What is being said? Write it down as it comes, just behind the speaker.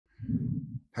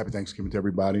Happy Thanksgiving to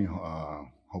everybody.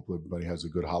 Hopefully everybody has a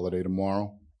good holiday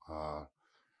tomorrow.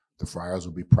 The Friars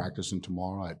will be practicing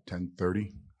tomorrow at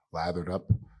 10:30, lathered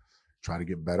up, try to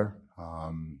get better.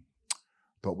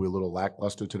 Thought we were a little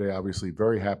lackluster today. Obviously,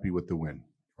 very happy with the win,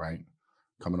 right?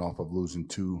 Coming off of losing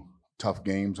two tough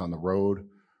games on the road,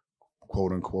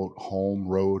 quote unquote, home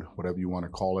road, whatever you want to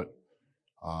call it.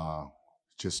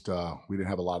 We didn't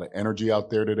have a lot of energy out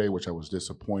there today, which I was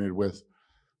disappointed with.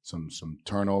 Some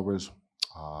turnovers.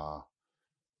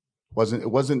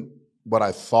 It wasn't what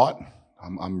I thought.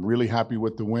 I'm really happy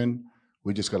with the win.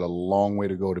 We just got a long way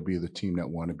to go to be the team that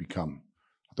we want to become.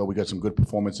 I thought we got some good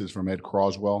performances from Ed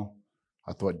Croswell.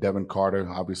 I thought Devin Carter,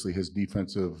 obviously his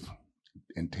defensive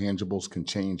intangibles can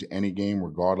change any game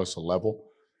regardless of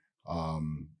level. I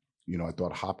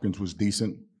thought Hopkins was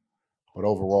decent, but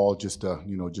overall just a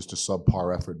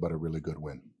subpar effort, but a really good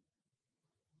win.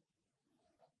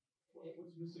 What's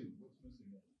missing?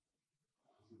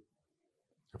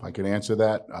 If I could answer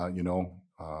that, I'm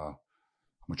gonna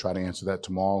try to answer that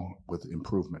tomorrow with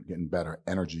improvement, getting better,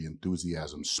 energy,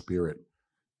 enthusiasm, spirit.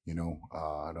 And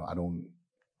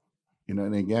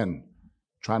again,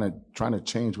 trying to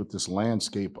change with this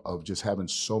landscape of just having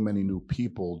so many new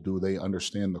people. Do they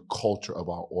understand the culture of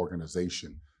our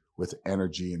organization with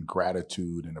energy and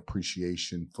gratitude and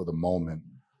appreciation for the moment?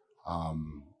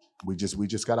 We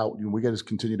just got out. We got to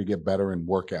continue to get better and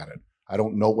work at it. I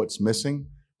don't know what's missing,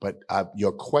 but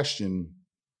your question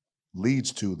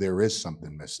leads to there is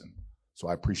something missing. So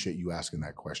I appreciate you asking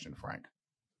that question, Frank.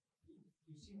 Do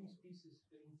you see these pieces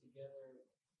fitting together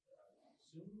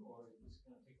soon, or is this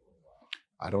going to take a little while?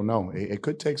 I don't know. It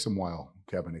could take some while,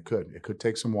 Kevin. It could. It could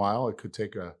take some while. It could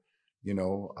take it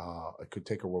could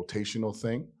take a rotational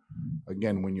thing.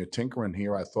 Again, when you're tinkering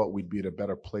here, I thought we'd be at a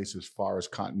better place as far as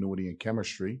continuity and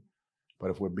chemistry. But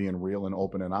if we're being real and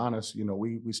open and honest,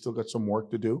 we still got some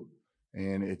work to do.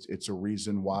 And it's a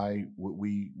reason why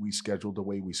we scheduled the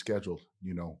way we scheduled.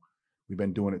 We've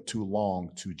been doing it too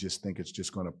long to just think it's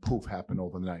just going to poof happen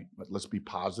overnight. But let's be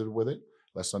positive with it.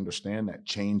 Let's understand that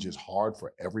change is hard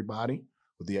for everybody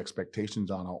with the expectations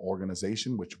on our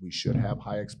organization, which we should have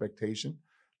high expectation.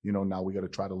 Now we got to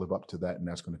try to live up to that, and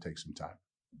that's going to take some time.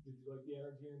 Did you like the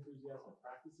energy and enthusiasm of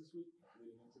practice this week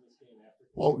leading into this game after?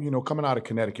 Well, coming out of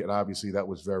Connecticut, obviously that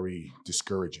was very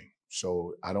discouraging.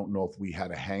 So I don't know if we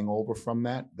had a hangover from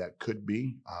that. That could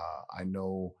be. I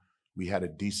know we had a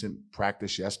decent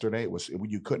practice yesterday.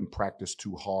 You couldn't practice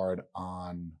too hard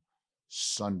on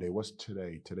Sunday. What's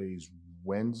today? Today's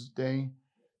Wednesday.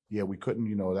 Yeah, we couldn't.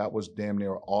 That was damn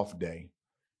near off day.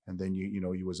 And then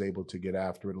you was able to get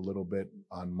after it a little bit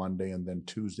on Monday, and then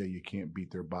Tuesday you can't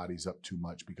beat their bodies up too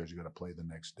much because you got to play the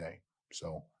next day.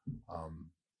 So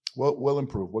we'll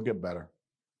improve. We'll get better.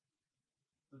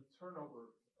 The turnover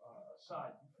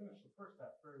side, you finished the first half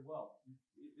very well.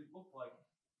 It looked like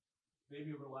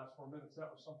maybe over the last 4 minutes that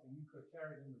was something you could have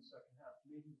carried into the second half.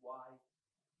 Maybe why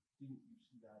didn't you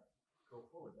see that go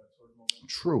forward, that sort of momentum?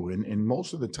 True, and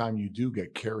most of the time you do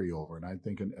get carryover, and I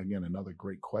think again another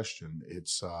great question.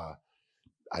 It's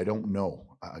I don't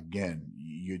know. Again,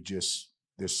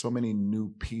 there's so many new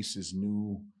pieces,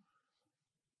 new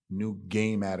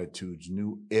game attitudes,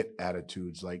 new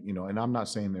attitudes, and I'm not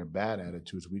saying they're bad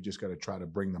attitudes. We just got to try to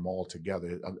bring them all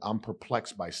together. I'm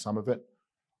perplexed by some of it,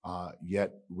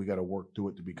 yet we got to work through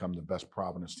it to become the best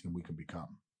Providence team we can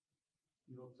become.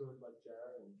 You look to it like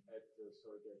Jared and Ed to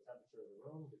sort of get a temperature of the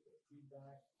room, get the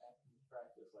feedback after the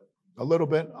practice, a little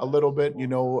bit.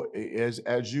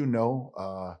 As you know,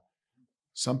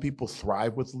 some people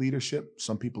thrive with leadership.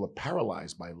 Some people are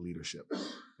paralyzed by leadership.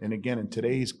 And again, in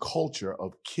today's culture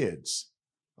of kids,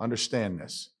 understand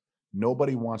this.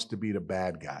 Nobody wants to be the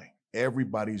bad guy.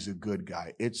 Everybody's a good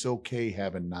guy. It's okay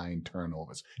having 9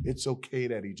 turnovers. It's okay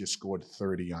that he just scored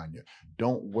 30 on you.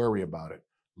 Don't worry about it.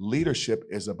 Leadership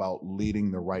is about leading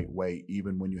the right way,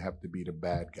 even when you have to be the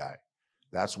bad guy.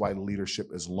 That's why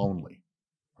leadership is lonely,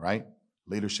 right?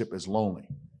 Leadership is lonely,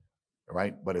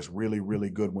 right? But it's really,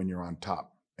 really good when you're on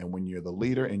top. And when you're the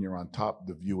leader and you're on top,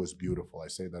 the view is beautiful. I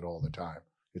say that all the time.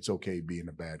 It's okay being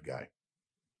a bad guy.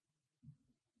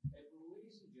 And when you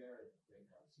see Jared right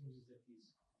now, it seems as if he's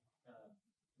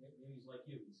maybe he's like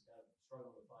you. He's kind of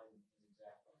struggling to find his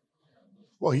exact.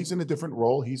 Well, he's in a different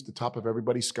role. He's the top of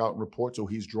everybody's scouting report, so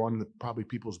he's drawing probably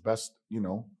people's best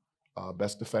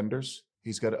defenders.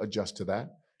 He's got to adjust to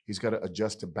that. He's got to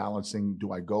adjust to balancing.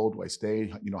 Do I go? Do I stay?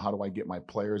 How do I get my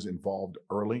players involved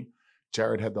early?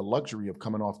 Jared had the luxury of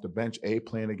coming off the bench,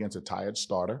 playing against a tired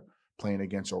starter, playing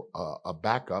against a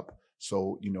backup.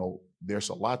 So, there's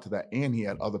a lot to that. And he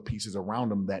had other pieces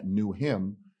around him that knew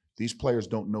him. These players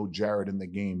don't know Jared in the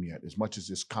game yet. As much as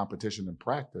this competition and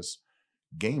practice,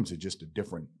 Games are just a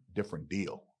different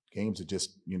deal. Games are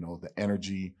just, you know, the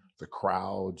energy, the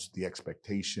crowds, the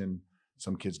expectation.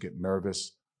 Some kids get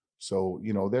nervous. So,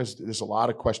 you know, there's a lot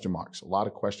of question marks, and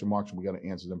we got to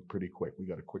answer them pretty quick. We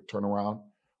got a quick turnaround.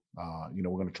 You know,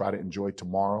 we're going to try to enjoy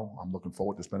tomorrow. I'm looking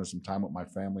forward to spending some time with my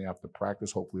family after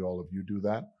practice. Hopefully all of you do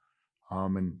that.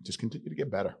 And just continue to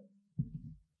get better.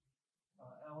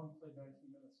 Alan played 19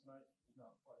 minutes tonight. Did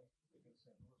not play against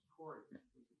St. Louis. Corey was at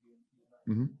the end tonight.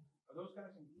 Mm-hmm. Are those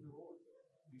guys in either role?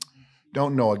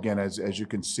 Don't know. Again, as you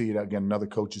can see, again, another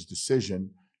coach's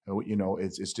decision. You know,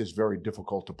 it's just very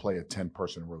difficult to play a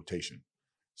 10-person rotation.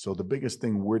 So the biggest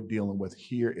thing we're dealing with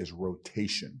here is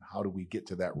rotation. How do we get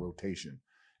to that rotation?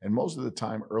 And most of the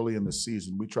time early in the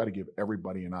season, we try to give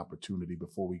everybody an opportunity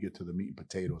before we get to the meat and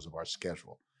potatoes of our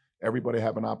schedule. Everybody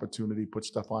have an opportunity, put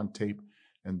stuff on tape,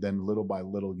 and then little by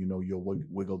little, you know, you'll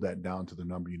wiggle that down to the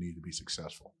number you need to be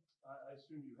successful. I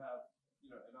assume you have, you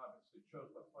know, and obviously it shows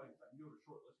by playing time. You have a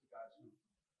short list of guys who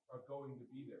are going to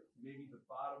be there. Maybe the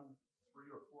bottom 3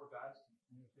 or 4 guys to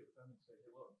communicate with them and say, hey,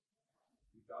 look,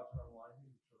 your jobs are on the line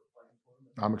here. You're sort of playing for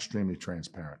them. I'm extremely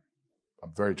transparent.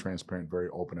 I'm very transparent, very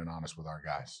open and honest with our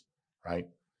guys, right?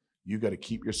 You got to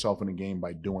keep yourself in the game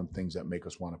by doing things that make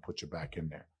us want to put you back in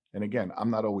there. And again, I'm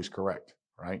not always correct,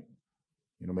 right?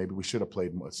 You know, maybe we should have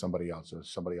played with somebody else or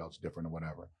somebody else different or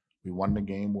whatever. We won the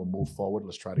game. We'll move forward.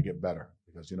 Let's try to get better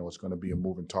because, you know, it's going to be a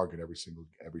moving target every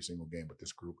single game with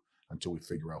this group until we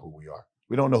figure out who we are.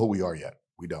 We don't know who we are yet.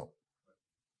 We don't.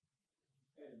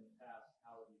 In the past,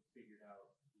 how have you figured out,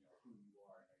 you know, who you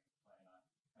are and how you plan on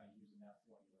kind of using that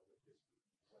formula with this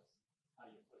group?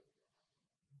 How do you play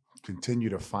it? Continue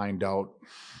to find out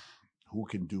who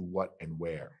can do what and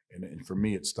where. And for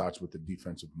me, it starts with the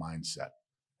defensive mindset.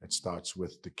 It starts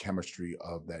with the chemistry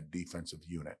of that defensive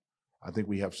unit. I think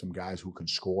we have some guys who can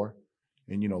score.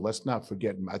 And, you know, let's not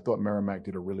forget, I thought Merrimack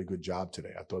did a really good job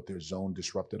today. I thought their zone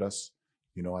disrupted us.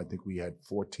 You know, I think we had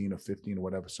 14 or 15 or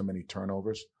whatever, so many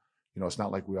turnovers. You know, it's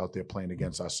not like we're out there playing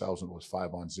against ourselves and it was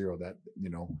 5-on-0. That, you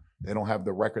know, they don't have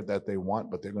the record that they want,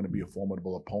 but they're going to be a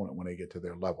formidable opponent when they get to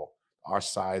their level. Our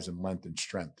size and length and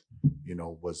strength, you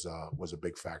know, was a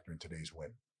big factor in today's win.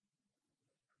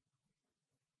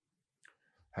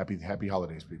 Happy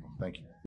holidays, people. Thank you.